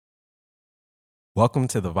Welcome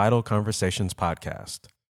to the Vital Conversations podcast.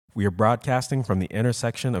 We are broadcasting from the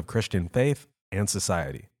intersection of Christian faith and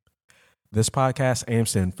society. This podcast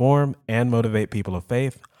aims to inform and motivate people of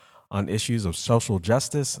faith on issues of social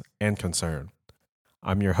justice and concern.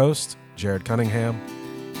 I'm your host, Jared Cunningham.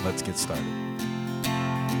 Let's get started.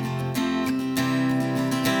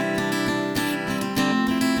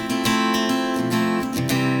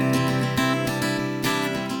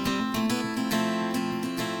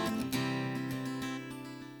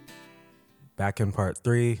 Back in part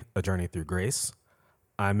 3, A Journey Through Grace.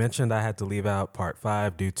 I mentioned I had to leave out part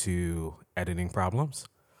 5 due to editing problems.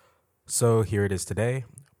 So here it is today,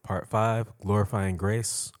 part 5, Glorifying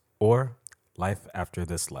Grace, or Life After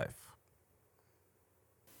This Life.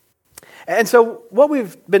 And so what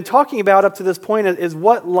we've been talking about up to this point is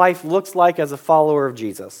what life looks like as a follower of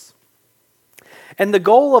Jesus. And the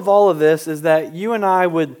goal of all of this is that you and I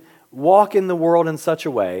would walk in the world in such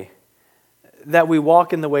a way that we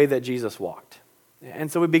walk in the way that Jesus walked.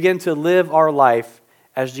 And so we begin to live our life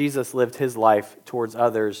as Jesus lived his life towards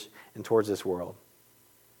others and towards this world.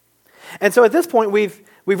 And so at this point, we've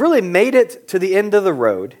really made it to the end of the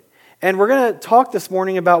road, and we're going to talk this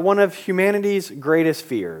morning about one of humanity's greatest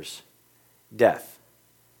fears, death,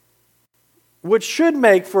 which should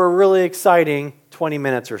make for a really exciting 20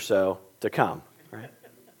 minutes or so to come.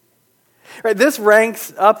 Right, this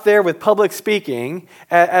ranks up there with public speaking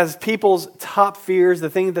as people's top fears, the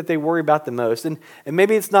thing that they worry about the most. And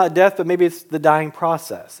maybe it's not death, but maybe it's the dying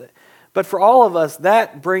process. But for all of us,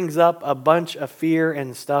 that brings up a bunch of fear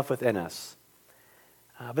and stuff within us.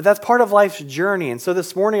 But that's part of life's journey. And so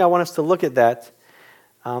this morning I want us to look at that.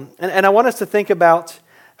 And I want us to think about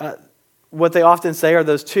what they often say are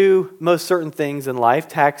those two most certain things in life,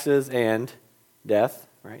 taxes and death,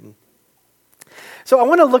 right? So I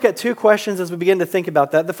want to look at two questions as we begin to think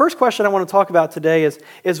about that. The first question I want to talk about today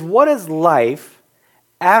is what does life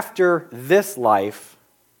after this life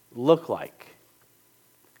look like?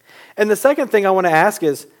 And the second thing I want to ask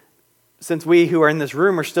is, since we who are in this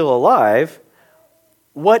room are still alive,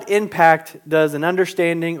 what impact does an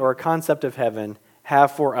understanding or a concept of heaven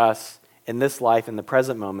have for us in this life, in the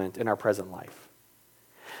present moment, in our present life?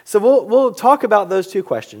 So we'll talk about those two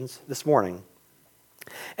questions this morning.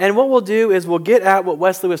 And what we'll do is we'll get at what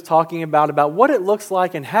Wesley was talking about what it looks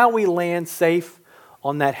like and how we land safe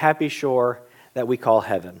on that happy shore that we call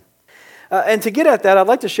heaven. And to get at that, I'd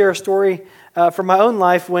like to share a story from my own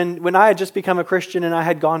life when I had just become a Christian and I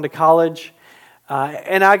had gone to college.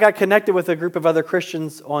 And I got connected with a group of other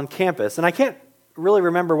Christians on campus. And I can't really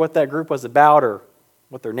remember what that group was about or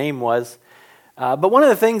what their name was. But one of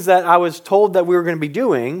the things that I was told that we were going to be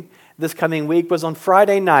doing this coming week was on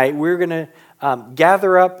Friday night, we were going to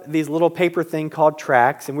gather up these little paper thing called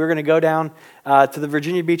tracts, and we were going to go down to the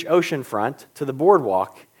Virginia Beach oceanfront, to the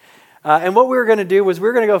boardwalk. And what we were going to do was we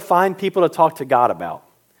were going to go find people to talk to God about.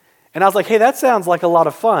 And I was like, hey, that sounds like a lot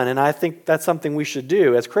of fun, and I think that's something we should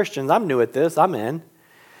do as Christians. I'm new at this. I'm in.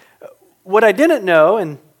 What I didn't know,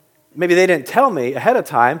 and maybe they didn't tell me ahead of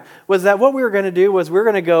time, was that what we were going to do was we were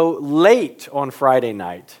going to go late on Friday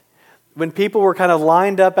night when people were kind of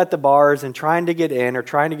lined up at the bars and trying to get in or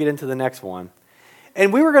trying to get into the next one.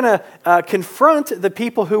 And we were going to confront the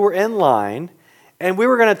people who were in line, and we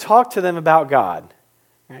were going to talk to them about God.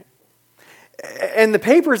 Right? And the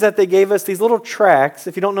papers that they gave us, these little tracts,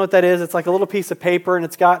 if you don't know what that is, it's like a little piece of paper, and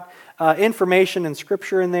it's got information and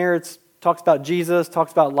scripture in there. It talks about Jesus,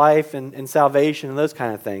 talks about life and salvation and those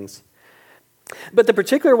kind of things. But the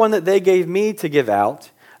particular one that they gave me to give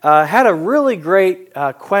out had a really great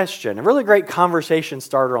question, a really great conversation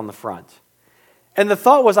starter on the front. And the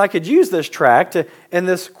thought was I could use this tract and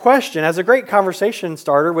this question as a great conversation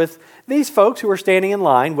starter with these folks who were standing in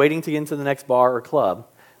line waiting to get into the next bar or club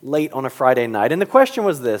late on a Friday night. And the question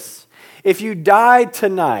was this: if you died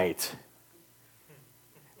tonight,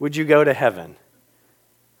 would you go to heaven?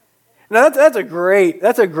 Now that's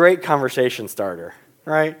a great conversation starter,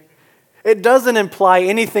 right? It doesn't imply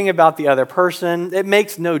anything about the other person. It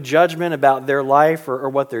makes no judgment about their life or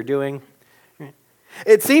what they're doing.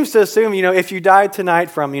 It seems to assume, if you died tonight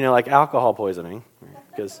from, like alcohol poisoning,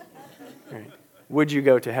 would you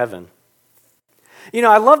go to heaven?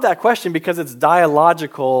 I love that question because it's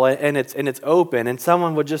dialogical and it's open, and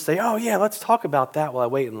someone would just say, oh yeah, let's talk about that while I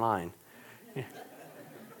wait in line.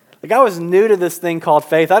 Like, I was new to this thing called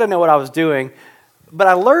faith. I didn't know what I was doing, but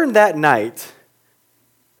I learned that night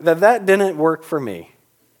that didn't work for me.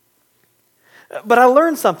 But I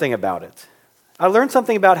learned something about it. I learned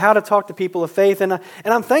something about how to talk to people of faith, and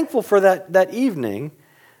I'm thankful for that evening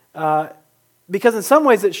because in some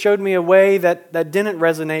ways it showed me a way that didn't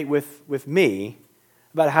resonate with me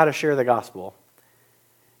about how to share the gospel.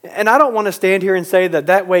 And I don't want to stand here and say that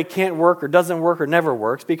that way can't work or doesn't work or never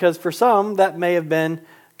works, because for some, that may have been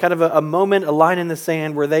kind of a moment, a line in the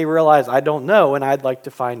sand where they realize, I don't know, and I'd like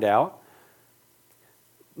to find out.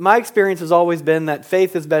 My experience has always been that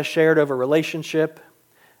faith is best shared over relationship,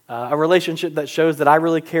 a relationship that shows that I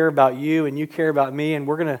really care about you and you care about me, and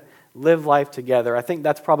we're going to live life together. I think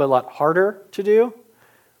that's probably a lot harder to do,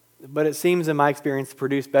 but it seems in my experience to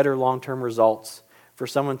produce better long-term results for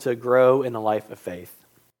someone to grow in a life of faith.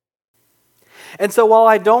 And so while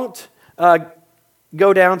I don't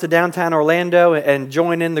go down to downtown Orlando and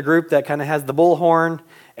join in the group that kind of has the bullhorn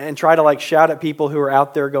and try to shout at people who are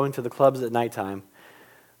out there going to the clubs at nighttime,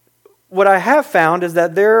 what I have found is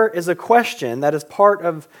that there is a question that is part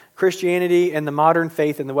of Christianity and the modern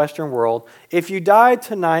faith in the Western world. If you died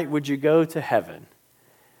tonight, would you go to heaven?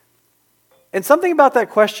 And something about that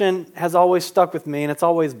question has always stuck with me, and it's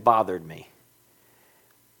always bothered me.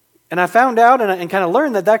 And I found out and kind of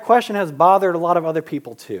learned that that question has bothered a lot of other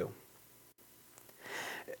people too.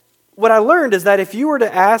 What I learned is that if you were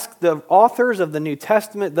to ask the authors of the New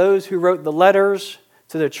Testament, those who wrote the letters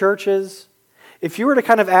to the churches, if you were to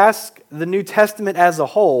kind of ask the New Testament as a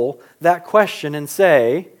whole that question and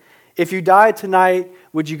say, if you died tonight,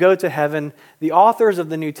 would you go to heaven? The authors of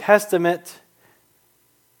the New Testament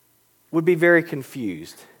would be very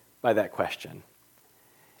confused by that question.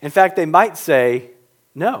 In fact, they might say,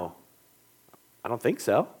 no, I don't think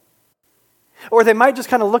so. Or they might just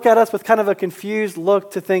kind of look at us with kind of a confused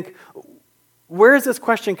look to think, where is this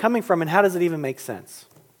question coming from and how does it even make sense?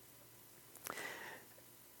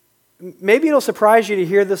 Maybe it'll surprise you to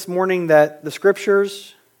hear this morning that the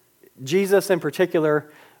Scriptures, Jesus in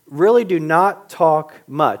particular, really do not talk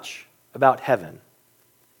much about heaven.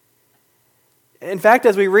 In fact,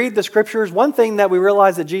 as we read the Scriptures, one thing that we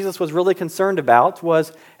realize that Jesus was really concerned about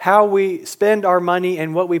was how we spend our money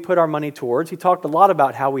and what we put our money towards. He talked a lot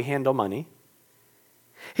about how we handle money.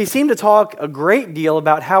 He seemed to talk a great deal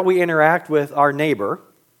about how we interact with our neighbor.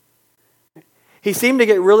 He seemed to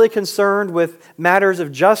get really concerned with matters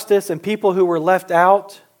of justice and people who were left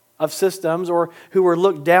out of systems or who were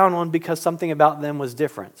looked down on because something about them was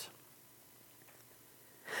different.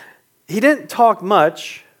 He didn't talk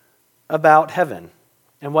much about heaven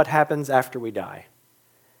and what happens after we die.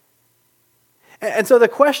 And so the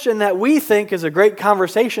question that we think is a great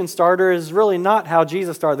conversation starter is really not how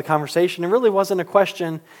Jesus started the conversation. It really wasn't a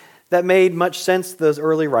question that made much sense to those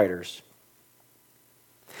early writers.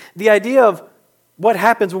 The idea of what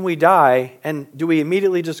happens when we die and do we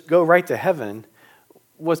immediately just go right to heaven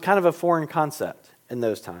was kind of a foreign concept in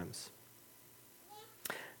those times.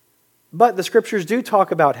 But the Scriptures do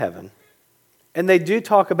talk about heaven. And they do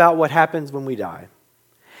talk about what happens when we die.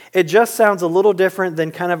 It just sounds a little different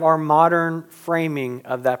than kind of our modern framing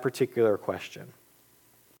of that particular question.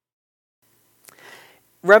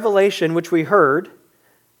 Revelation, which we heard,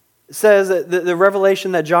 says that the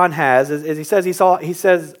revelation that John has is he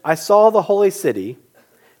says, I saw the holy city,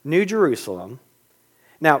 New Jerusalem.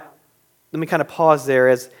 Now, let me kind of pause there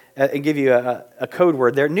and give you a code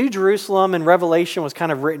word there. New Jerusalem in Revelation was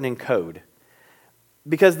kind of written in code.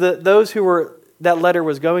 Because those who that letter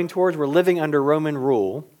was going towards were living under Roman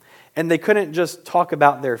rule, and they couldn't just talk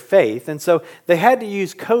about their faith. And so they had to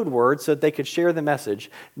use code words so that they could share the message.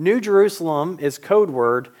 New Jerusalem is code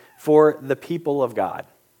word for the people of God.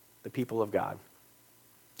 The people of God.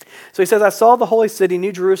 So he says, I saw the holy city,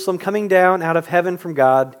 New Jerusalem, coming down out of heaven from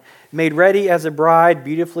God, made ready as a bride,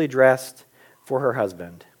 beautifully dressed for her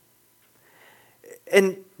husband.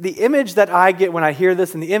 And the image that I get when I hear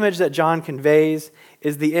this, and the image that John conveys,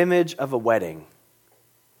 is the image of a wedding.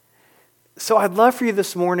 So I'd love for you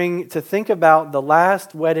this morning to think about the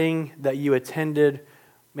last wedding that you attended,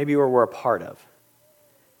 maybe or were a part of.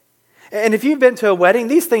 And if you've been to a wedding,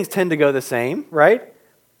 these things tend to go the same, right?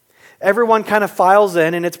 Everyone kind of files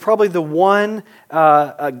in, and it's probably the one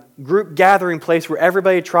group gathering place where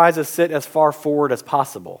everybody tries to sit as far forward as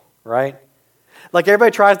possible, right? Like everybody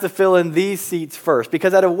tries to fill in these seats first,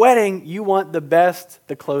 because at a wedding, you want the best,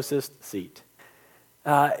 the closest seat.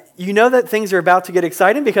 You know that things are about to get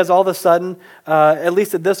exciting because all of a sudden, at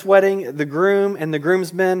least at this wedding, the groom and the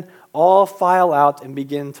groomsmen all file out and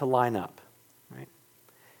begin to line up. Right?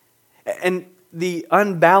 And the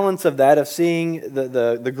unbalance of that, of seeing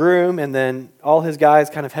the groom and then all his guys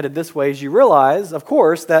kind of headed this way, is you realize, of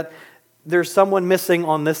course, that there's someone missing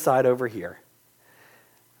on this side over here.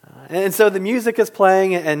 And so the music is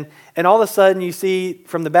playing, and all of a sudden you see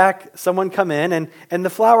from the back someone come in, and the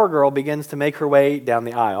flower girl begins to make her way down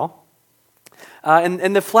the aisle.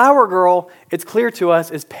 And the flower girl, it's clear to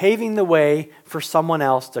us, is paving the way for someone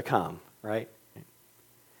else to come, right?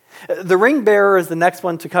 The ring bearer is the next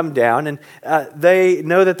one to come down, and they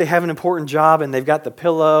know that they have an important job, and they've got the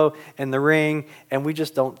pillow and the ring, and we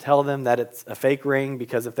just don't tell them that it's a fake ring,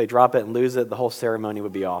 because if they drop it and lose it, the whole ceremony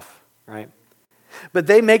would be off, right? But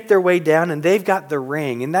they make their way down, and they've got the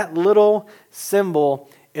ring, and that little symbol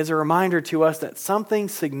is a reminder to us that something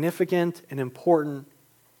significant and important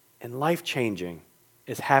and life-changing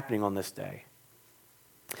is happening on this day.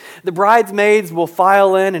 The bridesmaids will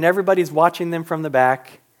file in, and everybody's watching them from the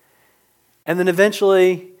back. And then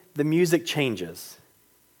eventually, the music changes.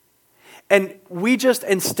 And we just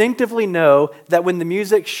instinctively know that when the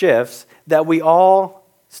music shifts, that we all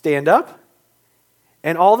stand up.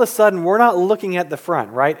 And all of a sudden, we're not looking at the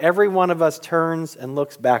front, right? Every one of us turns and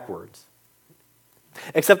looks backwards.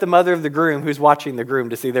 Except the mother of the groom who's watching the groom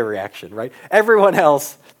to see their reaction, right? Everyone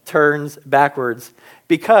else turns backwards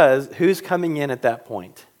because who's coming in at that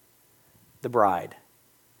point? The bride.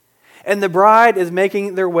 And the bride is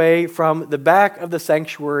making their way from the back of the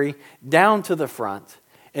sanctuary down to the front,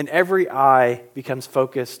 and every eye becomes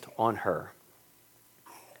focused on her.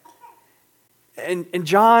 And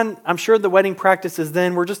John, I'm sure the wedding practices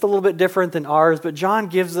then were just a little bit different than ours, but John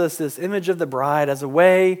gives us this image of the bride as a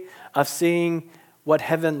way of seeing what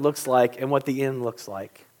heaven looks like and what the end looks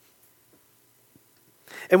like.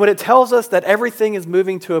 And when it tells us that everything is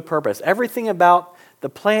moving to a purpose, everything about the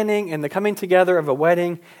planning and the coming together of a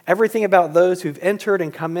wedding, everything about those who've entered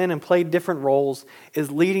and come in and played different roles is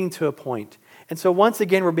leading to a point. And so once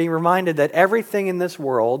again, we're being reminded that everything in this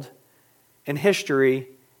world, in history,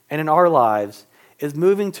 and in our lives is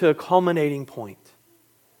moving to a culminating point.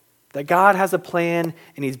 That God has a plan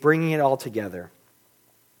and He's bringing it all together.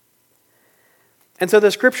 And so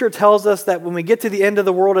the scripture tells us that when we get to the end of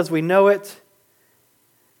the world as we know it,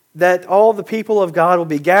 that all the people of God will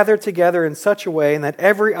be gathered together in such a way and that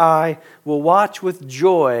every eye will watch with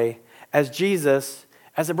joy as Jesus,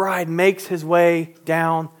 as a bride, makes His way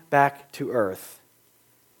down back to earth.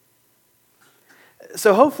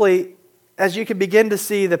 So hopefully, as you can begin to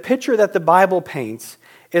see, the picture that the Bible paints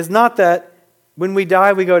is not that when we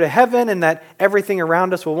die we go to heaven and that everything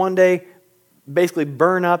around us will one day basically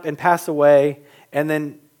burn up and pass away, and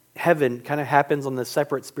then heaven kind of happens on this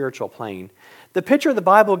separate spiritual plane. The picture the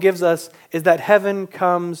Bible gives us is that heaven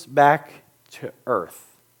comes back to earth.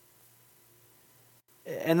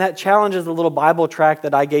 And that challenges the little Bible tract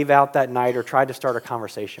that I gave out that night or tried to start a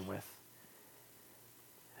conversation with.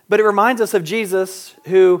 But it reminds us of Jesus,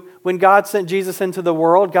 who, when God sent Jesus into the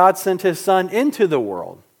world, God sent His Son into the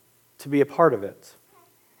world to be a part of it.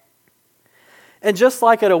 And just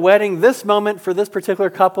like at a wedding, this moment for this particular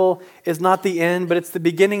couple is not the end, but it's the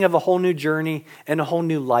beginning of a whole new journey and a whole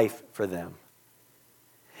new life for them.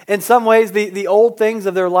 In some ways, the old things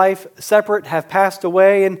of their life separate have passed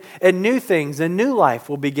away, and new things and new life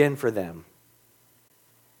will begin for them.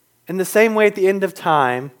 In the same way at the end of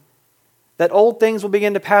time, that old things will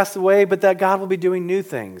begin to pass away, but that God will be doing new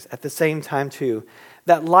things at the same time too.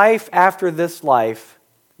 That life after this life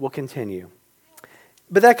will continue.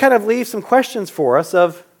 But that kind of leaves some questions for us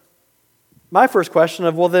of, my first question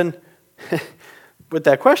of, well then, with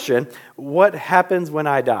that question, what happens when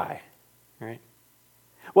I die? Right?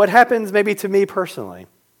 What happens maybe to me personally?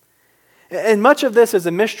 And much of this is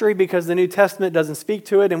a mystery because the New Testament doesn't speak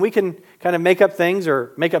to it, and we can kind of make up things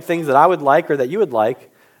that I would like or that you would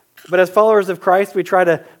like. But as followers of Christ, we try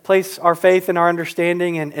to place our faith and our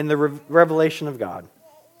understanding in the revelation of God.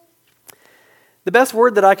 The best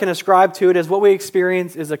word that I can ascribe to it is what we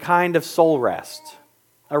experience is a kind of soul rest,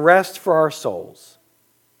 a rest for our souls.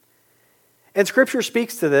 And Scripture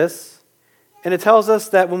speaks to this, and it tells us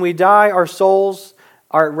that when we die, our souls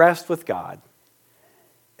are at rest with God.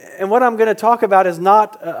 And what I'm going to talk about is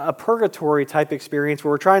not a purgatory type experience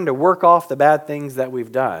where we're trying to work off the bad things that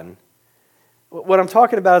we've done. What I'm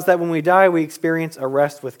talking about is that when we die, we experience a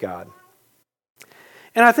rest with God.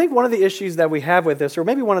 And I think one of the issues that we have with this, or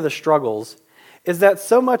maybe one of the struggles, is that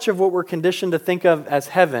so much of what we're conditioned to think of as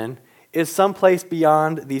heaven is someplace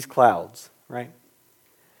beyond these clouds, right?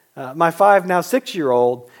 My 5, now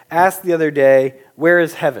 6-year-old asked the other day, where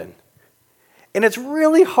is heaven? And it's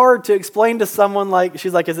really hard to explain to someone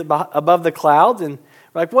she's like, is it above the clouds? And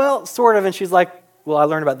we're like, well, sort of. And she's like, well, I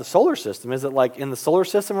learned about the solar system. Is it like in the solar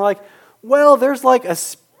system? We're like, well, there's like a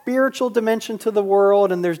spiritual dimension to the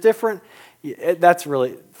world, and there's different. That's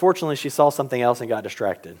really, fortunately, she saw something else and got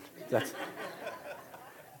distracted. That's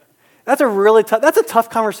a tough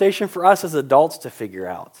conversation for us as adults to figure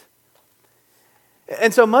out.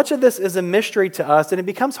 And so much of this is a mystery to us, and it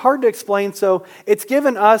becomes hard to explain. So it's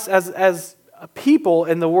given us as people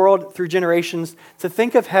in the world through generations to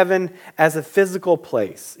think of heaven as a physical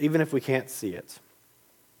place, even if we can't see it.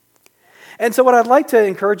 And so what I'd like to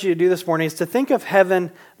encourage you to do this morning is to think of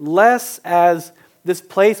heaven less as this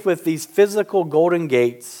place with these physical golden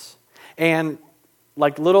gates and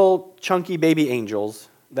like little chunky baby angels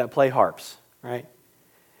that play harps, right?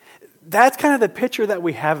 That's kind of the picture that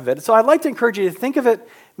we have of it. So I'd like to encourage you to think of it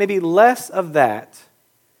maybe less of that,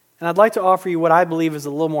 and I'd like to offer you what I believe is a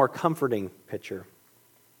little more comforting picture.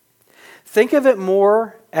 Think of it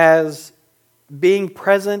more as being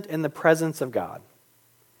present in the presence of God.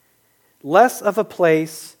 Less of a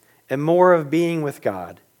place and more of being with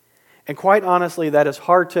God. And quite honestly, that is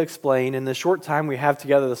hard to explain. In the short time we have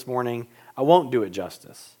together this morning, I won't do it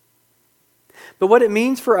justice. But what it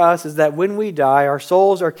means for us is that when we die, our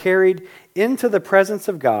souls are carried into the presence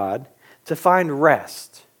of God to find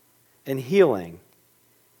rest and healing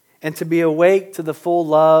and to be awake to the full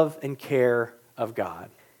love and care of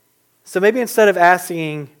God. So maybe instead of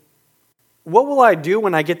asking, what will I do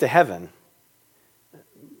when I get to heaven?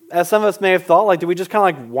 As some of us may have thought, like, do we just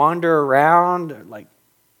kind of like wander around, or like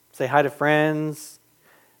say hi to friends?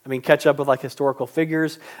 Catch up with like historical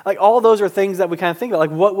figures. Like all those are things that we kind of think about.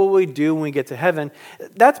 Like, what will we do when we get to heaven?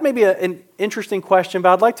 That's maybe an interesting question,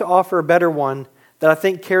 but I'd like to offer a better one that I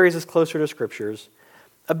think carries us closer to Scriptures.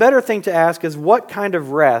 A better thing to ask is, what kind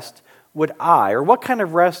of rest would I, or what kind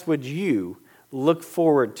of rest would you look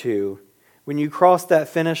forward to when you cross that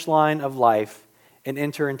finish line of life and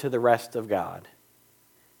enter into the rest of God?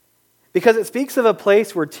 Because it speaks of a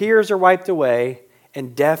place where tears are wiped away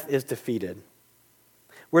and death is defeated.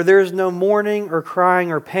 Where there is no mourning or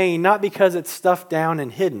crying or pain, not because it's stuffed down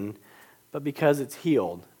and hidden, but because it's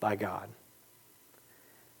healed by God.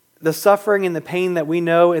 The suffering and the pain that we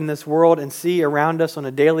know in this world and see around us on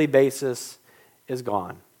a daily basis is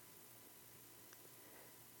gone.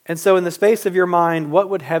 And so in the space of your mind, what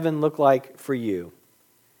would heaven look like for you?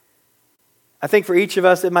 I think for each of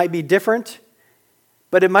us it might be different,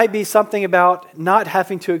 but it might be something about not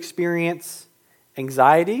having to experience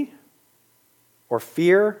anxiety or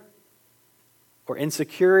fear or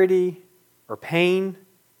insecurity or pain,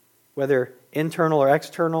 whether internal or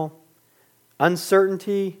external,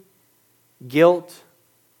 uncertainty, guilt,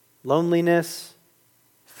 loneliness,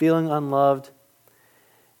 feeling unloved.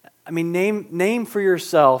 Name for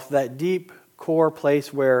yourself that deep core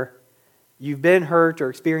place where you've been hurt or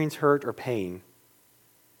experienced hurt or pain.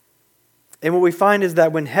 And what we find is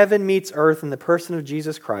that when heaven meets earth in the person of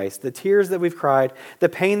Jesus Christ, the tears that we've cried, the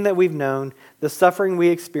pain that we've known, the suffering we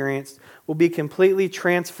experienced will be completely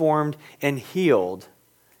transformed and healed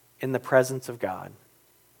in the presence of God.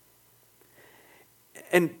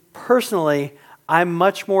 And personally, I'm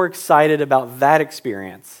much more excited about that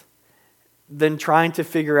experience than trying to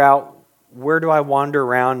figure out where do I wander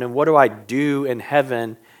around and what do I do in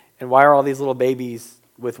heaven and why are all these little babies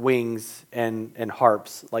with wings and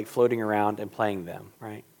harps like floating around and playing them,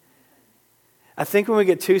 right? I think when we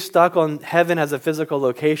get too stuck on heaven as a physical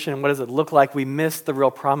location, what does it look like? We miss the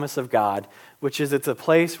real promise of God, which is it's a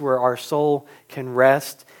place where our soul can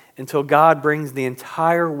rest until God brings the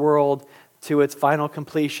entire world to its final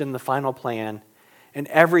completion, the final plan, and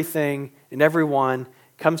everything and everyone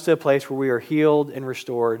comes to a place where we are healed and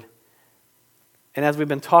restored. And as we've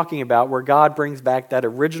been talking about, where God brings back that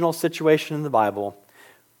original situation in the Bible,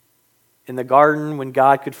 in the garden when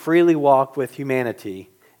God could freely walk with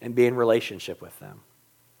humanity and be in relationship with them.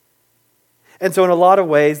 And so in a lot of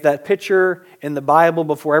ways, that picture in the Bible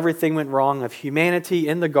before everything went wrong of humanity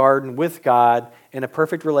in the garden with God in a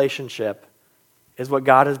perfect relationship is what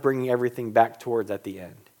God is bringing everything back towards at the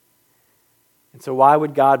end. And so why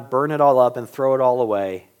would God burn it all up and throw it all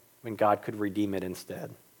away when God could redeem it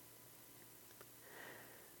instead?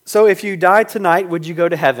 So if you died tonight, would you go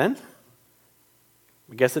to heaven?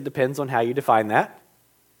 I guess it depends on how you define that.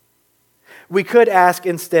 We could ask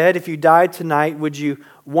instead, if you died tonight, would you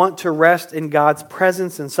want to rest in God's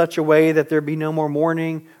presence in such a way that there be no more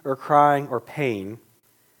mourning or crying or pain?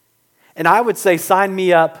 And I would say, sign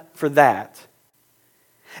me up for that.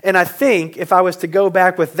 And I think if I was to go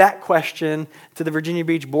back with that question to the Virginia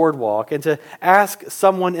Beach Boardwalk and to ask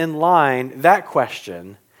someone in line that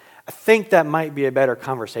question, I think that might be a better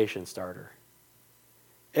conversation starter.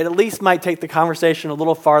 It at least might take the conversation a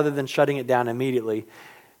little farther than shutting it down immediately,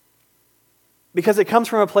 because it comes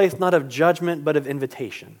from a place not of judgment but of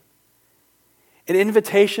invitation. An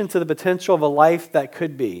invitation to the potential of a life that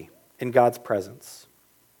could be in God's presence.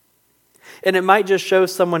 And it might just show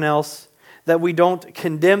someone else that we don't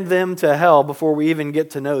condemn them to hell before we even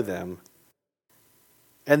get to know them,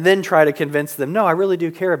 and then try to convince them, no, I really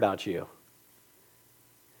do care about you.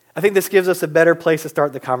 I think this gives us a better place to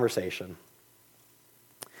start the conversation.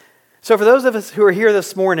 So for those of us who are here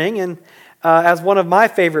this morning, and as one of my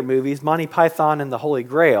favorite movies, Monty Python and the Holy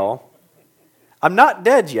Grail, I'm not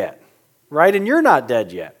dead yet, right? And you're not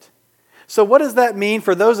dead yet. So what does that mean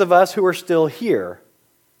for those of us who are still here?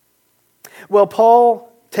 Well,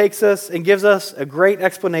 Paul takes us and gives us a great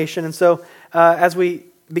explanation. And so as we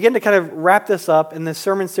begin to kind of wrap this up and this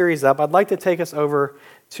sermon series up, I'd like to take us over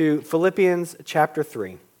to Philippians chapter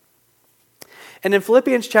 3. And in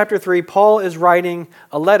Philippians chapter 3, Paul is writing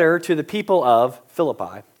a letter to the people of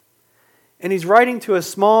Philippi. And he's writing to a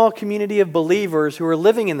small community of believers who are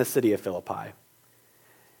living in the city of Philippi.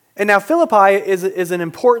 And now Philippi is an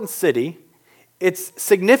important city. It's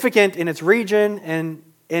significant in its region and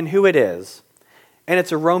in who it is. And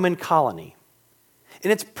it's a Roman colony.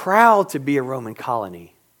 And it's proud to be a Roman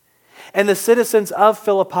colony. And the citizens of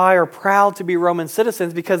Philippi are proud to be Roman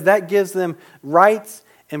citizens because that gives them rights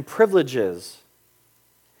and privileges.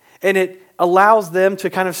 And it allows them to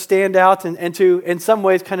kind of stand out and to, in some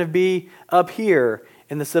ways, kind of be up here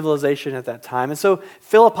in the civilization at that time. And so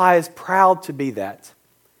Philippi is proud to be that.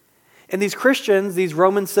 And these Christians, these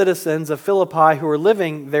Roman citizens of Philippi who are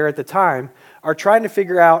living there at the time, are trying to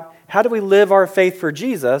figure out, how do we live our faith for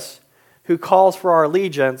Jesus, who calls for our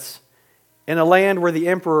allegiance, in a land where the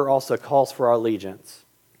emperor also calls for our allegiance?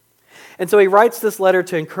 And so he writes this letter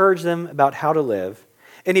to encourage them about how to live.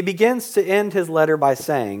 And he begins to end his letter by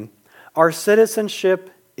saying, our citizenship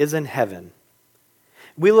is in heaven.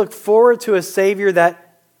 We look forward to a Savior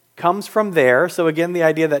that comes from there. So again, the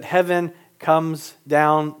idea that heaven comes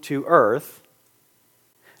down to earth,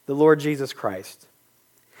 the Lord Jesus Christ.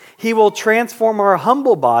 He will transform our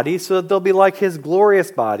humble body so that they'll be like his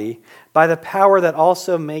glorious body by the power that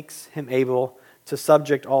also makes him able to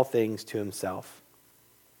subject all things to himself.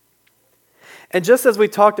 And just as we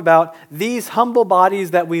talked about, these humble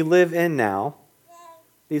bodies that we live in now,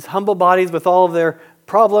 these humble bodies with all of their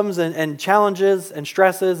problems and challenges and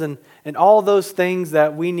stresses and all those things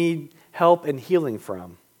that we need help and healing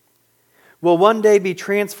from, will one day be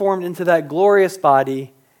transformed into that glorious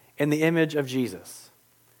body in the image of Jesus.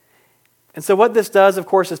 And so what this does, of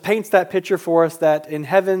course, is paints that picture for us that in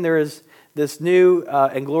heaven there is this new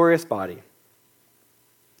and glorious body.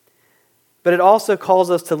 But it also calls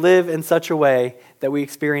us to live in such a way that we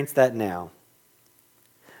experience that now.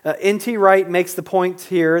 N.T. Wright makes the point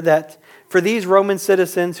here that for these Roman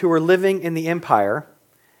citizens who were living in the empire,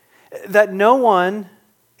 that no one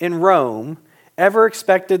in Rome ever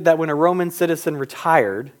expected that when a Roman citizen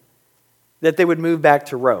retired, that they would move back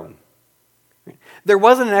to Rome. There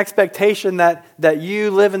wasn't an expectation that you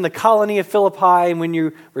live in the colony of Philippi and when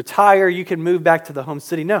you retire, you can move back to the home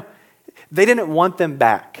city. No, they didn't want them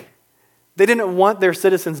back. They didn't want their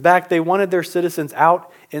citizens back. They wanted their citizens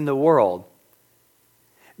out in the world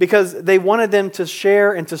because they wanted them to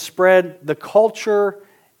share and to spread the culture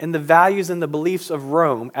and the values and the beliefs of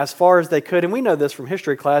Rome as far as they could. And we know this from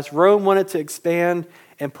history class. Rome wanted to expand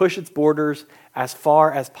and push its borders as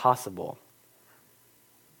far as possible.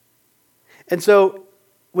 And so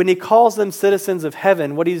when he calls them citizens of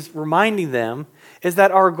heaven, what he's reminding them is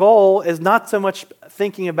that our goal is not so much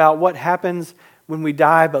thinking about what happens when we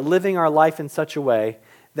die, but living our life in such a way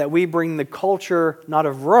that we bring the culture not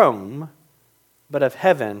of Rome, but of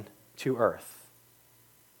heaven to earth.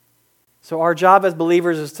 So our job as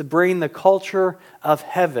believers is to bring the culture of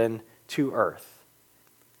heaven to earth.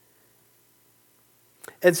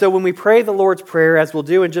 And so when we pray the Lord's Prayer, as we'll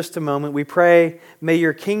do in just a moment, we pray, may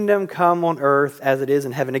your kingdom come on earth as it is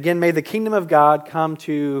in heaven. Again, may the kingdom of God come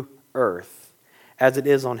to earth as it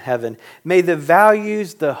is on heaven. May the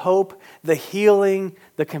values, the hope, the healing,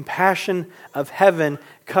 the compassion of heaven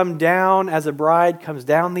come down as a bride comes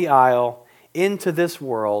down the aisle into this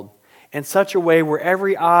world in such a way where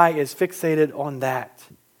every eye is fixated on that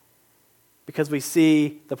because we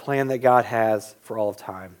see the plan that God has for all of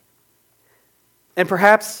time. And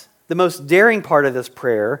perhaps the most daring part of this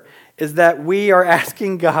prayer is that we are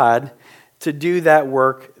asking God to do that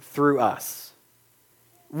work through us.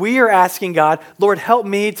 We are asking God, Lord, help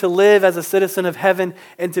me to live as a citizen of heaven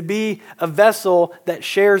and to be a vessel that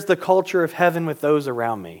shares the culture of heaven with those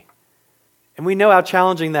around me. And we know how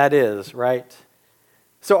challenging that is, right?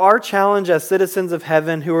 So our challenge as citizens of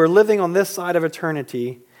heaven who are living on this side of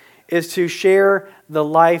eternity is to share the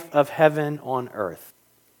life of heaven on earth.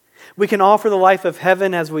 We can offer the life of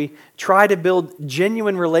heaven as we try to build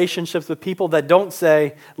genuine relationships with people that don't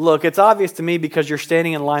say, look, it's obvious to me because you're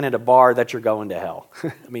standing in line at a bar that you're going to hell.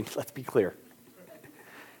 I mean, let's be clear.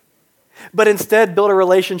 But instead, build a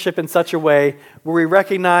relationship in such a way where we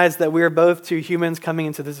recognize that we are both two humans coming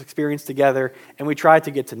into this experience together, and we try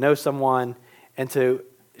to get to know someone and to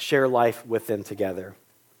share life with them together.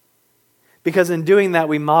 Because in doing that,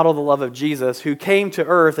 we model the love of Jesus, who came to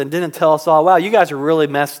earth and didn't tell us all, wow, you guys are really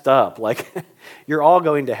messed up. Like, you're all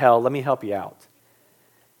going to hell. Let me help you out.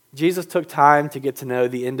 Jesus took time to get to know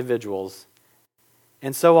the individuals.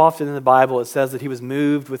 And so often in the Bible it says that he was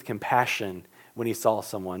moved with compassion when he saw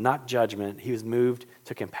someone, not judgment. He was moved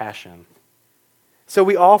to compassion. So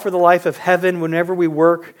we offer the life of heaven whenever we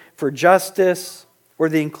work for justice or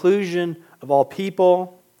the inclusion of all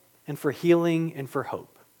people and for healing and for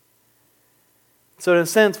hope. So in a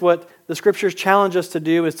sense, what the Scriptures challenge us to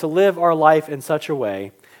do is to live our life in such a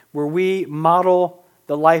way where we model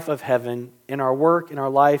the life of heaven in our work, in our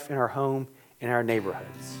life, in our home, in our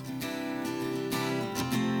neighborhoods.